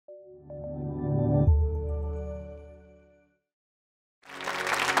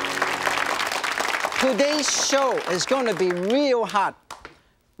Today's show is going to be real hot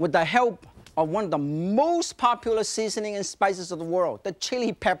with the help of one of the most popular seasoning and spices of the world, the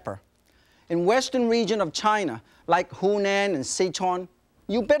chili pepper. In western region of China, like Hunan and Szechuan,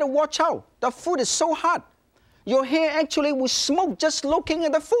 you better watch out. The food is so hot. Your hair actually will smoke just looking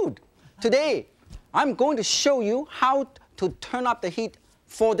at the food. Today, I'm going to show you how to turn up the heat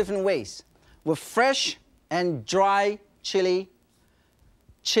 4 different ways. With fresh and dry chili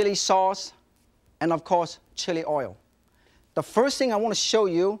sauce, and of course, chili oil. The first thing I want to show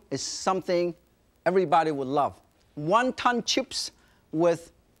you is something everybody would love. Wonton chips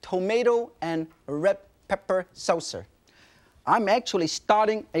with tomato and red pepper salsa. I'm actually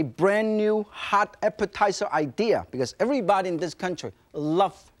starting a brand new hot appetizer idea because everybody in this country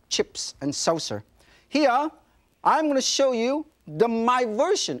loves chips and salsa. Here, I'm going to show you my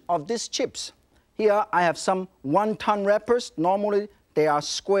version of these chips. Here, I have some wonton wrappers. Normally, they are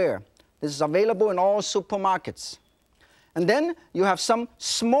square. This is available in all supermarkets. And then you have some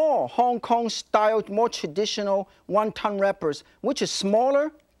small Hong Kong style, more traditional wonton wrappers, which is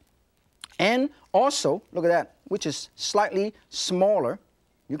smaller, and also, look at that, which is slightly smaller.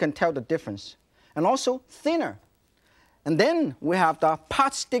 You can tell the difference. And also thinner. And then we have the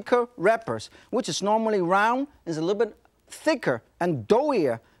pot sticker wrappers, which is normally round, is a little bit thicker and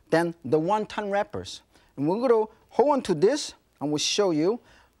doughier than the wonton wrappers. And we're going to hold on to this, and we'll show you.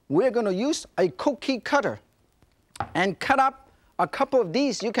 We're going to use a cookie cutter and cut up a couple of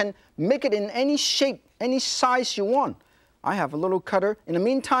these. You can make it in any shape, any size you want. I have a little cutter. In the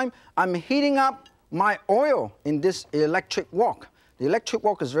meantime, I'm heating up my oil in this electric wok. The electric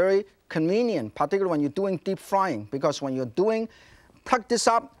wok is very convenient, particularly when you're doing deep frying, because when you're plug this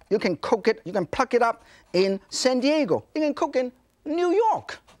up, you can cook it, you can plug it up in San Diego. You can cook in New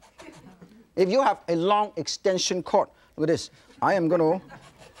York. If you have a long extension cord, look at this. I am going to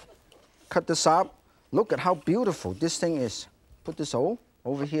cut this up. Look at how beautiful this thing is. Put this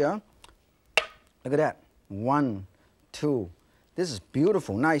over here. Look at that. 1, 2. This is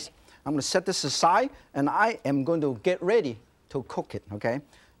beautiful, nice. I'm going to set this aside, and I am going to get ready to cook it, okay?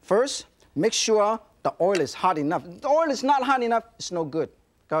 First, make sure the oil is hot enough. If the oil is not hot enough, it's no good,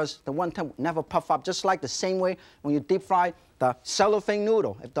 because the wonton will never puff up, just like the same way when you deep fry the cellophane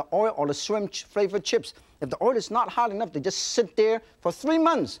noodle. If the oil or the shrimp flavored chips, if the oil is not hot enough, they just sit there for 3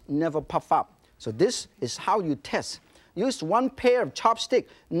 months, never puff up. So this is how you test. Use 1 pair of chopstick.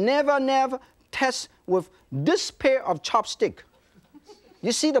 Never test with this pair of chopstick.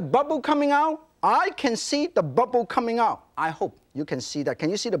 You see the bubble coming out? I can see the bubble coming out. I hope you can see that. Can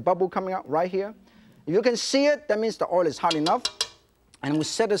you see the bubble coming out right here? If you can see it, that means the oil is hot enough. And we'll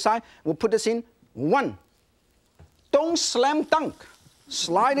set aside. We'll put this in 1. Don't slam dunk.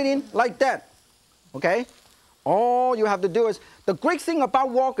 Slide it in like that. Okay? All you have to do is, the great thing about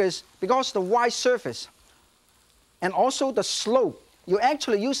wok is, because the wide surface and also the slope, you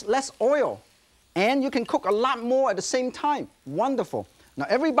actually use less oil. And you can cook a lot more at the same time. Wonderful. Now,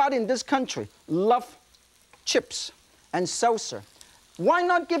 everybody in this country loves chips and salsa. Why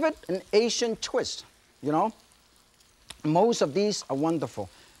not give it an Asian twist, you know? Most of these are wonderful.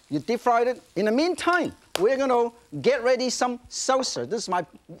 You deep fried it. In the meantime, we're going to get ready some salsa. This is my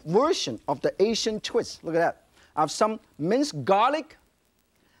version of the Asian twist. Look at that. I have some minced garlic,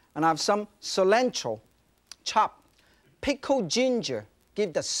 and I have some cilantro chopped. Pickled ginger,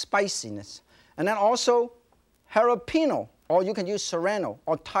 give the spiciness. And then also jalapeno, or you can use serrano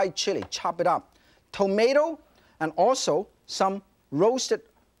or Thai chili, chop it up. Tomato, and also some roasted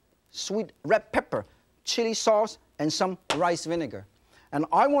sweet red pepper, chili sauce, and some rice vinegar. And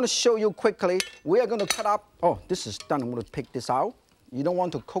I want to show you quickly, we are going to cut up, oh, this is done. I'm going to pick this out. You don't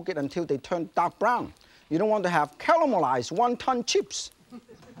want to cook it until they turn dark brown. You don't want to have caramelized wonton chips.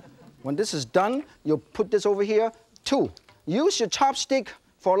 When this is done, you'll put this over here. 2, use your chopstick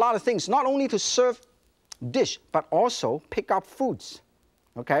for a lot of things, not only to serve dish, but also pick up foods,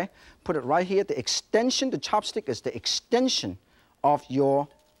 okay? Put it right here. The extension, the chopstick is the extension of your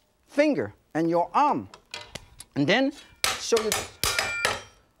finger and your arm. And then show you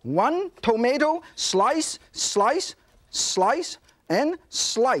 1 tomato, slice, slice, slice, and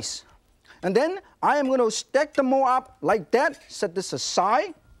slice. And then I am going to stack them all up like that. Set this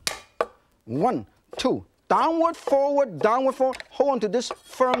aside. 1, 2, downward, forward, downward, forward. Hold on to this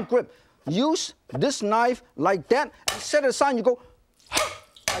firm grip. Use this knife like that. And set it aside and you go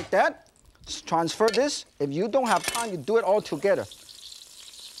like that. Just transfer this. If you don't have time, you do it all together.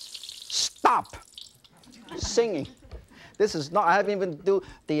 Stop singing. This is not, I haven't even do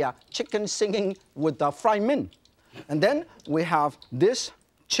the chicken singing with the fried mint. And then we have this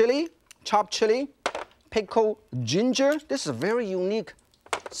chili, chopped chili, pickled ginger. This is a very unique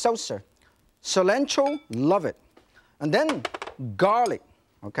salsa. cilantro, love it. And then garlic,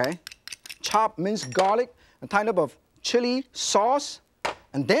 okay? Chopped minced garlic, a tiny bit of chili sauce.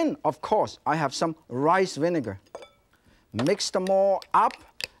 And then, of course, I have some rice vinegar. Mix them all up,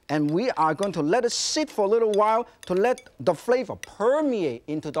 and we are going to let it sit for a little while to let the flavor permeate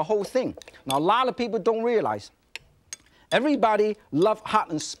into the whole thing. Now, a lot of people don't realize, everybody loves hot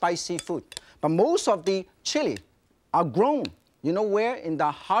and spicy food, but most of the chili are grown. You know where? In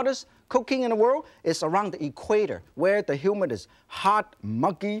the hottest cooking in the world is around the equator, where the humid is hot,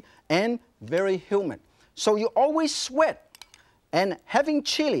 muggy, and very humid. So you always sweat. And having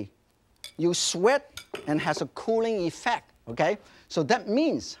chili, you sweat and has a cooling effect, okay? So that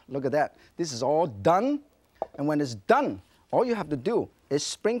means, look at that, this is all done. And when it's done, all you have to do is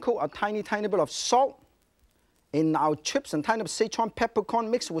sprinkle a tiny, tiny bit of salt in our chips and tiny bit of Szechuan peppercorn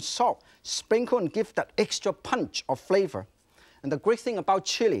mixed with salt. Sprinkle and give that extra punch of flavor. And the great thing about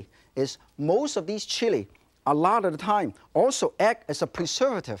chili is most of these chili, a lot of the time, also act as a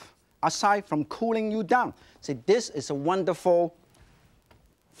preservative, aside from cooling you down. See, this is a wonderful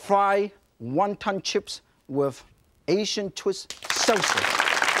fried wonton chips with Asian twist salsa.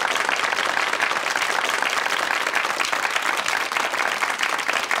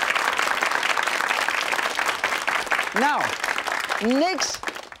 Now, next,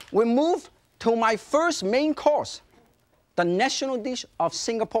 we move to my first main course, the national dish of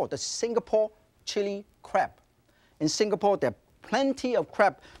Singapore, the Singapore chili crab. In Singapore, there are plenty of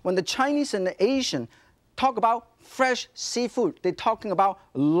crab. When the Chinese and the Asian talk about fresh seafood, they're talking about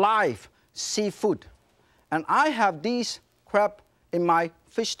live seafood. And I have these crab in my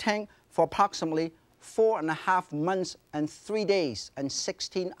fish tank for approximately 4.5 months and 3 days and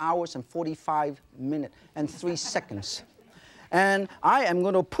 16 hours and 45 minutes and 3 seconds. And I am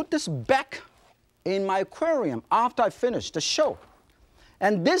going to put this back in my aquarium after I finish the show.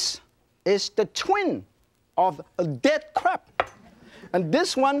 And this is the twin of a dead crab. And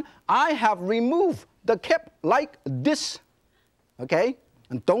this one, I have removed the cap like this, okay?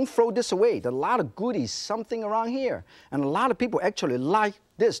 And don't throw this away. There are a lot of goodies, something around here. And a lot of people actually like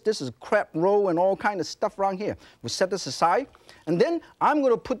this. This is crab roll and all kind of stuff around here. We set this aside. And then I'm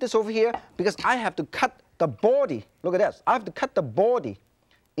going to put this over here because I have to cut the body. Look at this. I have to cut the body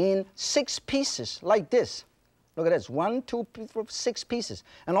in 6 pieces like this. Look at this. 1, 2, 3, 4, 6 pieces.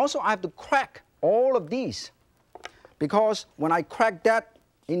 And also I have to crack all of these because when I crack that,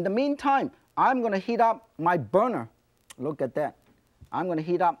 in the meantime, I'm going to heat up my burner. Look at that. I'm going to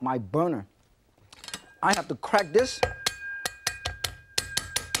heat up my burner. I have to crack this.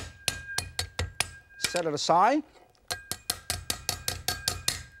 Set it aside.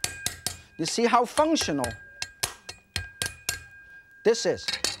 You see how functional this is.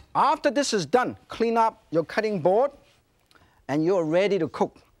 After this is done, clean up your cutting board and you're ready to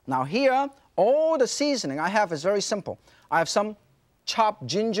cook. Now here, all the seasoning I have is very simple. I have some chopped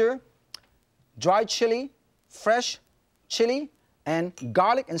ginger, dried chili, fresh chili, and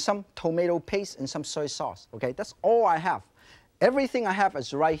garlic, and some tomato paste, and some soy sauce, okay? That's all I have. Everything I have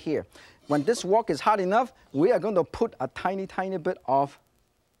is right here. When this wok is hot enough, we are going to put a tiny, tiny bit of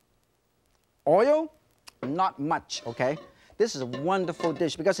oil, not much, okay? This is a wonderful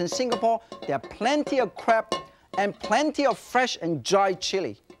dish because in Singapore, there are plenty of crab and plenty of fresh and dried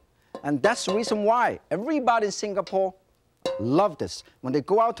chili. And that's the reason why everybody in Singapore love this. When they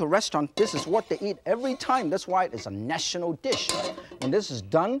go out to a restaurant, this is what they eat every time. That's why it's a national dish. When this is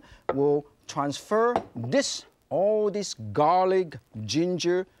done, we'll transfer this, all this garlic,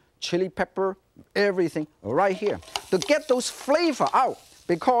 ginger, chili pepper, everything right here. To get those flavor out,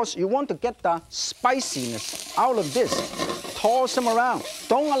 because you want to get the spiciness out of this. Toss them around.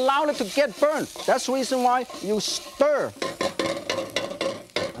 Don't allow it to get burned. That's the reason why you stir.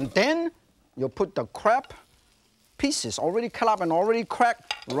 And then you put the crab pieces already cut up and already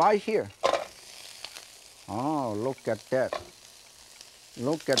cracked right here. Oh, look at that.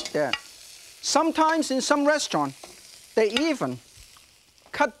 Look at that. Sometimes in some restaurant, they even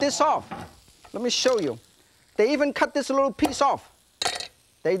cut this off. Let me show you. They even cut this little piece off.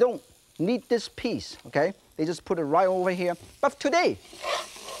 They don't need this piece, okay? They just put it right over here. But today,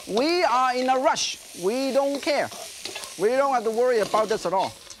 we are in a rush. We don't care. We don't have to worry about this at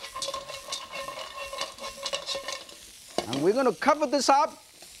all. And we're going to cover this up,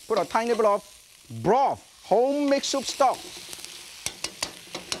 put a tiny bit of broth, homemade soup stock,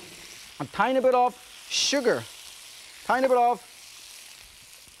 a tiny bit of sugar, tiny bit of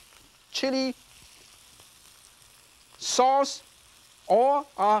chili sauce, or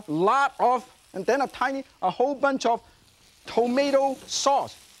a lot of, and then a whole bunch of tomato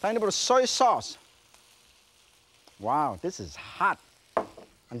sauce, tiny bit of soy sauce. Wow, this is hot.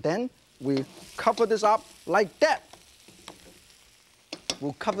 And then we cover this up like that.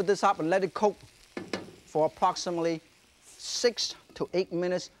 We'll cover this up and let it cook for approximately 6 to 8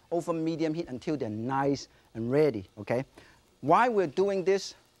 minutes over medium heat until they're nice and ready, okay? While we're doing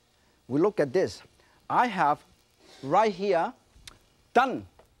this, we look at this. I have right here done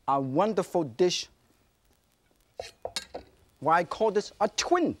a wonderful dish. Why I call this a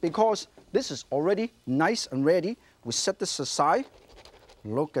twin? Because this is already nice and ready. We set this aside.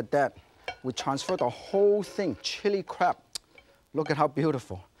 Look at that. We transfer the whole thing, chili crab. Look at how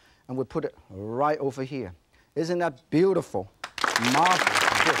beautiful. And we put it right over here. Isn't that beautiful?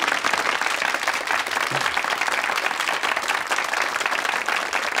 Marvelous dish.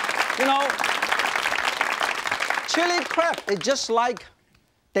 You know, chili crab is just like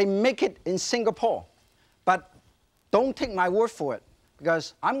they make it in Singapore. But don't take my word for it,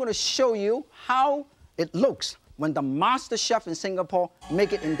 because I'm going to show you how it looks when the master chef in Singapore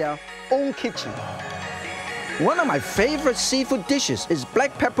make it in their own kitchen. One of my favorite seafood dishes is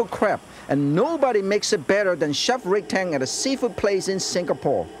black pepper crab, and nobody makes it better than Chef Rick Tang at a seafood place in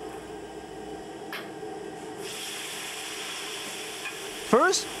Singapore.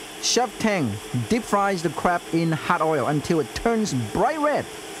 First, Chef Tang deep fries the crab in hot oil until it turns bright red.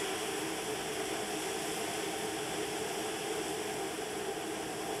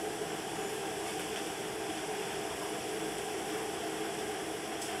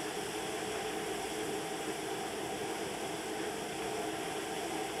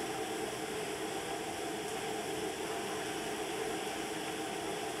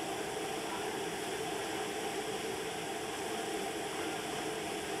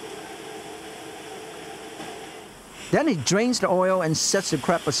 Then he drains the oil and sets the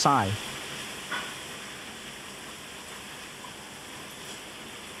crab aside.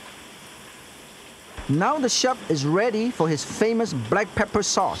 Now the chef is ready for his famous black pepper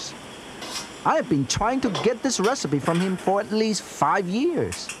sauce. I have been trying to get this recipe from him for at least 5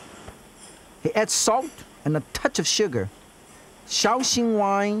 years. He adds salt and a touch of sugar, Shaoxing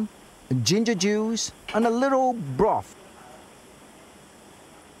wine, ginger juice, and a little broth.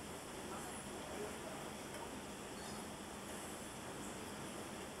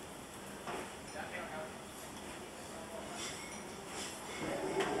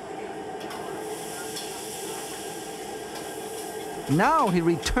 Now he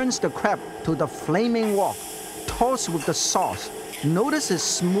returns the crab to the flaming wok, tossed with the sauce. Notice his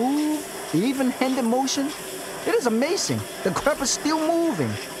smooth, even-handed motion? It is amazing. The crab is still moving.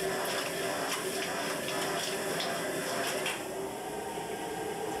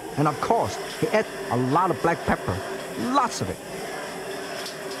 And of course, he adds a lot of black pepper, lots of it.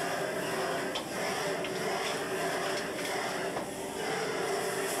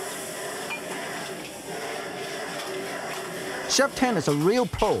 Chef Tang is a real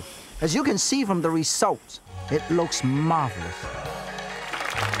pro. As you can see from the results, it looks marvelous.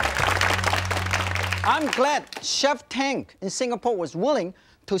 I'm glad Chef Tang in Singapore was willing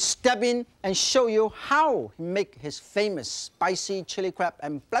to step in and show you how he make his famous spicy chili crab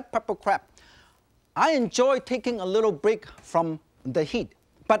and black pepper crab. I enjoy taking a little break from the heat,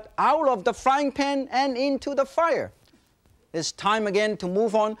 but out of the frying pan and into the fire. It's time again to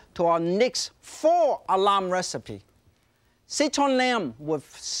move on to our next 4-alarm recipe. Szechuan lamb with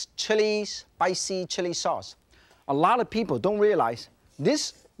spicy chili sauce. A lot of people don't realize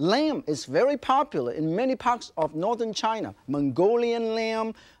this lamb is very popular in many parts of northern China. Mongolian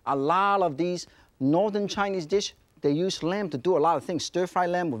lamb, a lot of these northern Chinese dishes, they use lamb to do a lot of things. Stir-fried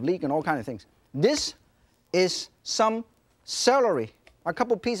lamb with leek and all kinds of things. This is some celery, a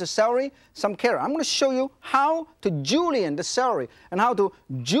couple pieces of celery, some carrot. I'm going to show you how to julienne the celery and how to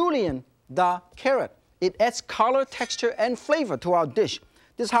julienne the carrot. It adds color, texture, and flavor to our dish.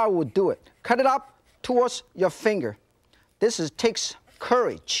 This is how we would do it. Cut it up towards your finger. This takes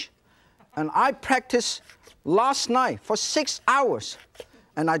courage. And I practiced last night for 6 hours.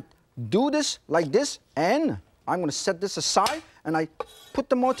 And I do this like this, and I'm going to set this aside, and I put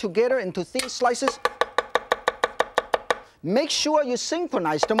them all together into thin slices. Make sure you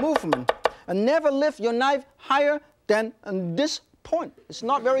synchronize the movement, and never lift your knife higher than this point. It's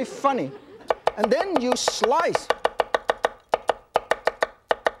not very funny. And then you slice.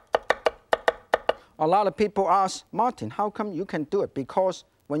 A lot of people ask, Martin, how come you can do it? Because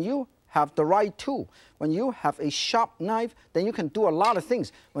when you have the right tool, when you have a sharp knife, then you can do a lot of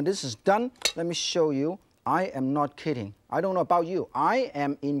things. When this is done, let me show you. I am not kidding. I don't know about you. I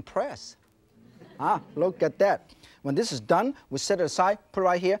am impressed. Look at that. When this is done, we set it aside, put it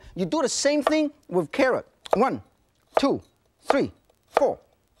right here. You do the same thing with carrot. 1, 2, 3, 4.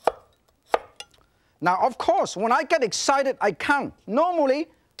 Now, of course, when I get excited, I count. Normally,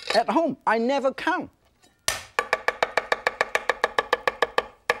 At home, I never count.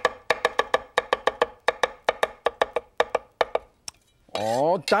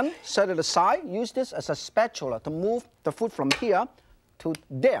 All done. Set it aside. Use this as a spatula to move the food from here to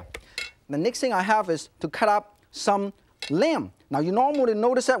there. The next thing I have is to cut up some lamb. Now, you normally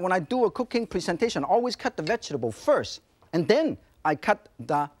notice that when I do a cooking presentation, I always cut the vegetable first, and then I cut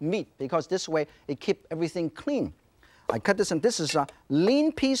the meat, because this way it keeps everything clean. I cut this, and this is a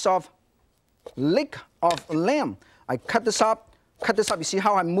lean piece of leg of lamb. I cut this up. You see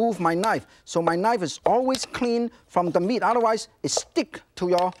how I move my knife. So my knife is always clean from the meat, otherwise it sticks to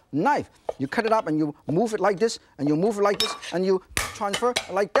your knife. You cut it up and you move it like this, and you move it like this, and you transfer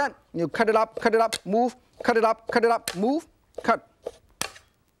like that. You cut it up, move, cut it up, move, cut.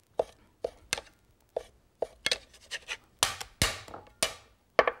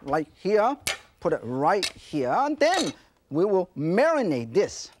 Like here, put it right here, and then we will marinate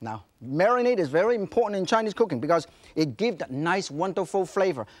this. Now, marinate is very important in Chinese cooking because it gives that nice, wonderful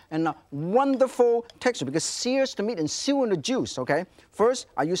flavor and a wonderful texture, because sears the meat and seal in the juice, okay? First,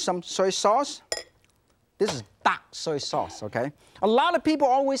 I use some soy sauce. This is dark soy sauce, okay? A lot of people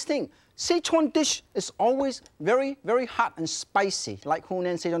always think Szechuan dish is always very, very hot and spicy, like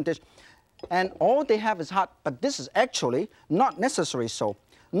Hunan Szechuan dish. And all they have is hot, but this is actually not necessary so.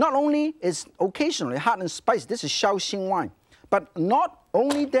 Not only is occasionally hot and spicy, this is Shaoxing wine, but not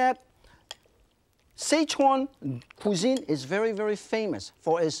only that, Szechuan cuisine is very, very famous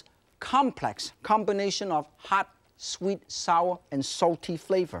for its complex combination of hot, sweet, sour, and salty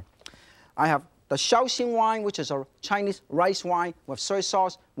flavor. I have the Shaoxing wine, which is a Chinese rice wine with soy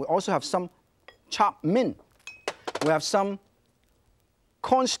sauce. We also have some chopped mint. We have some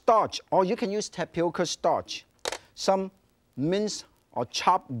cornstarch, or you can use tapioca starch. Some minced or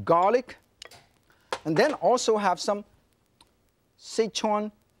chopped garlic, and then also have some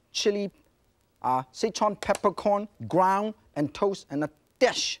Szechuan chili, Szechuan peppercorn, ground and toast, and a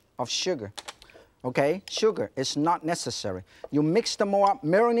dash of sugar. Okay, sugar is not necessary. You mix them all up,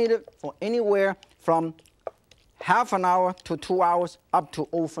 marinate it for anywhere from half an hour to 2 hours up to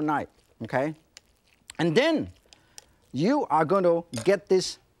overnight. Okay, and then you are going to get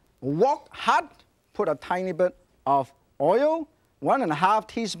this wok hot. Put a tiny bit of oil, 1.5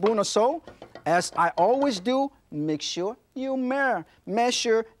 teaspoons or so. As I always do, make sure you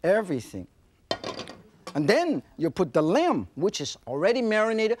measure everything. And then you put the lamb, which is already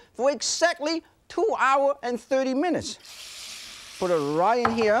marinated, for exactly 2 hours and 30 minutes. Put it right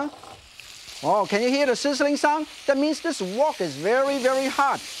in here. Oh, can you hear the sizzling sound? That means this wok is very, very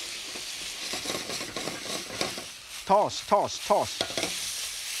hot. Toss, toss, toss.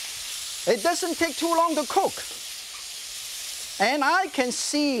 It doesn't take too long to cook. And I can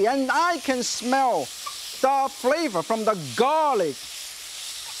see and I can smell the flavor from the garlic.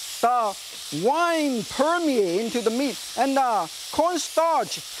 The wine permeate into the meat, and the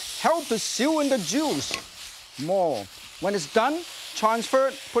cornstarch help to seal in the juice more. When it's done, transfer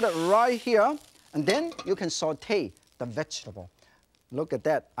it, put it right here, and then you can saute the vegetable. Look at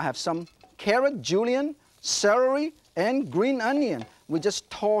that. I have some carrot, julienne, celery, and green onion. We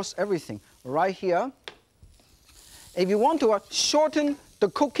just toss everything right here. If you want to shorten the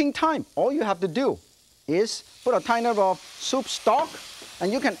cooking time, all you have to do is put a tiny bit of soup stock,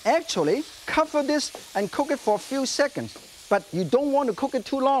 and you can actually cover this and cook it for a few seconds. But you don't want to cook it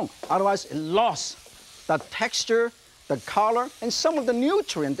too long, otherwise it lost the texture, the color, and some of the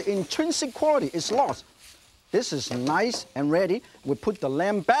nutrient, the intrinsic quality is lost. This is nice and ready. We put the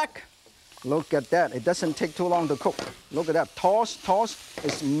lamb back. Look at that. It doesn't take too long to cook. Look at that. Toss, toss.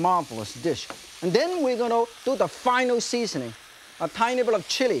 It's a marvelous dish. And then we're going to do the final seasoning. A tiny bit of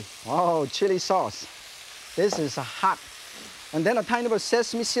chili. Oh, chili sauce. This is hot. And then a tiny bit of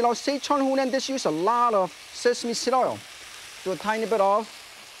sesame seed oil. Szechuan Hunan dish use a lot of sesame seed oil. Do a tiny bit of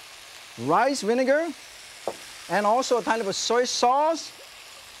rice vinegar. And also a tiny bit of soy sauce.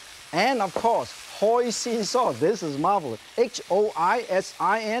 And of course, hoisin sauce. This is marvelous.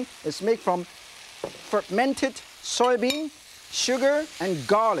 Hoisin. It's made from fermented soybean, sugar, and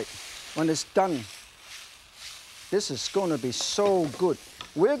garlic. When it's done, this is going to be so good.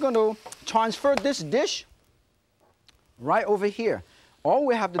 We're going to transfer this dish right over here. All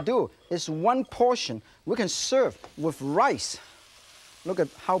we have to do is one portion. We can serve with rice. Look at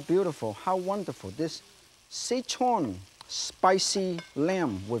how beautiful, how wonderful this Szechuan spicy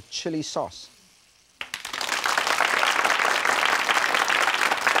lamb with chili sauce.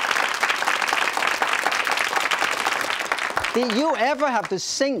 Did you ever have to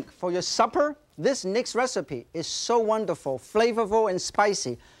think for your supper? This next recipe is so wonderful, flavorful, and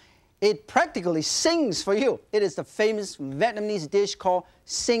spicy. It practically sings for you. It is the famous Vietnamese dish called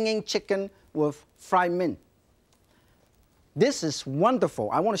singing chicken with fried mint. This is wonderful.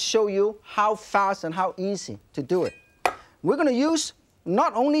 I want to show you how fast and how easy to do it. We're going to use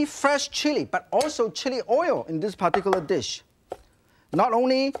not only fresh chili, but also chili oil in this particular dish. Not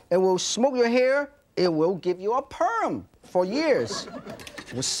only it will smoke your hair, it will give you a perm for years.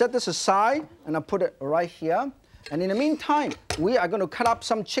 We'll set this aside, and I'll put it right here. And in the meantime, we are going to cut up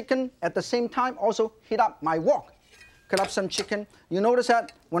some chicken at the same time, also heat up my wok. Cut up some chicken. You notice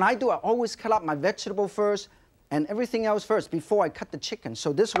that when I do, I always cut up my vegetable first and everything else first before I cut the chicken.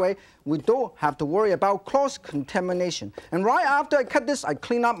 So this way, we don't have to worry about cross-contamination. And right after I cut this, I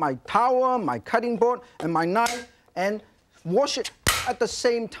clean up my towel, my cutting board, and my knife, and wash it at the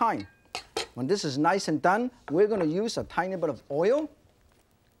same time. When this is nice and done, we're going to use a tiny bit of oil.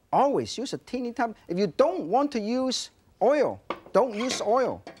 Always use a teeny tiny. If you don't want to use oil, don't use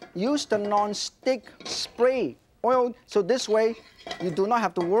oil. Use the non-stick spray oil, so this way you do not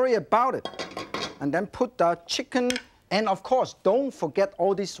have to worry about it. And then put the chicken, and of course, don't forget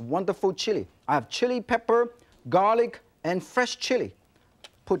all this wonderful chili. I have chili pepper, garlic, and fresh chili.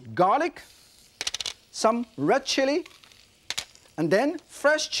 Put garlic, some red chili, and then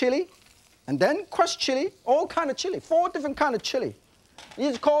fresh chili, and then crushed chili, all kind of chili, 4 different kind of chili.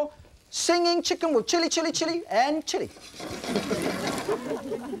 It's called singing chicken with chili, chili, chili, and chili.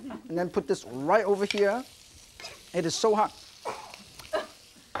 And then put this right over here. It is so hot.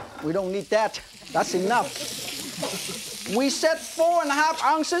 We don't need that. That's enough. We said 4.5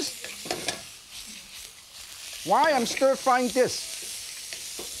 ounces. Why I'm stir frying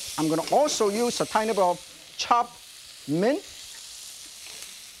this? I'm going to also use a tiny bit of chopped mint,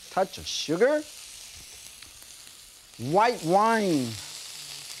 touch of sugar, white wine.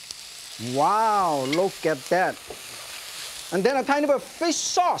 Wow, look at that. And then a tiny bit of fish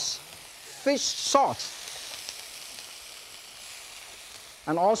sauce. Fish sauce.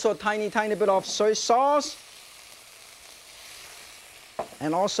 And also a tiny bit of soy sauce.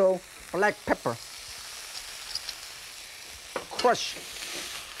 And also black pepper. Crush.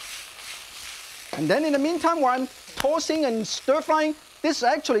 And then in the meantime, while I'm tossing and stir frying, this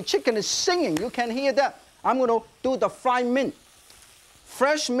actually chicken is singing. You can hear that. I'm going to do the fried mint.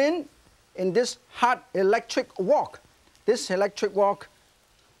 Fresh mint in this hot electric wok. This electric wok,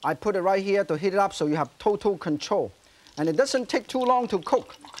 I put it right here to heat it up so you have total control. And it doesn't take too long to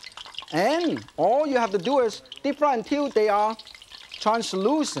cook. And all you have to do is deep fry until they are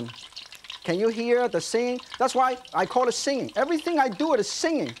translucent. Can you hear the singing? That's why I call it singing. Everything I do, it is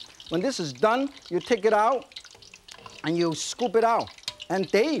singing. When this is done, you take it out and you scoop it out. And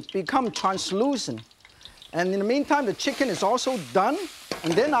they become translucent. And in the meantime, the chicken is also done.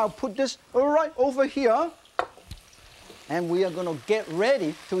 And then I'll put this right over here. And we are going to get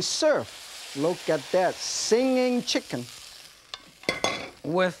ready to serve. Look at that, singing chicken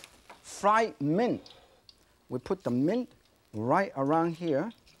with fried mint. We put the mint right around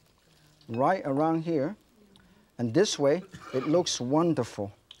here, and this way it looks wonderful.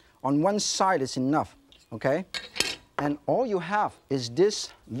 On one side is enough, okay? And all you have is this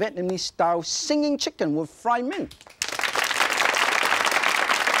Vietnamese style singing chicken with fried mint.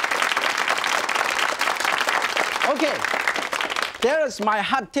 Okay, there is my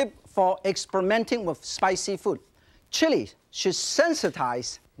hot tip for experimenting with spicy food. Chili should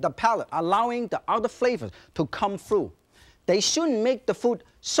sensitize the palate, allowing the other flavors to come through. They shouldn't make the food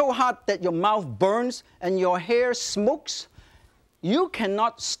so hot that your mouth burns and your hair smokes. If you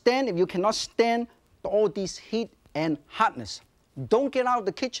cannot stand all this heat and hotness, don't get out of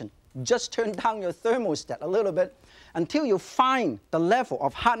the kitchen. Just turn down your thermostat a little bit until you find the level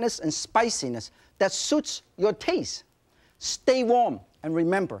of hotness and spiciness that suits your taste. Stay warm and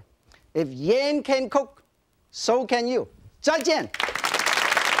remember, if Yan can cook, so can you. 再见。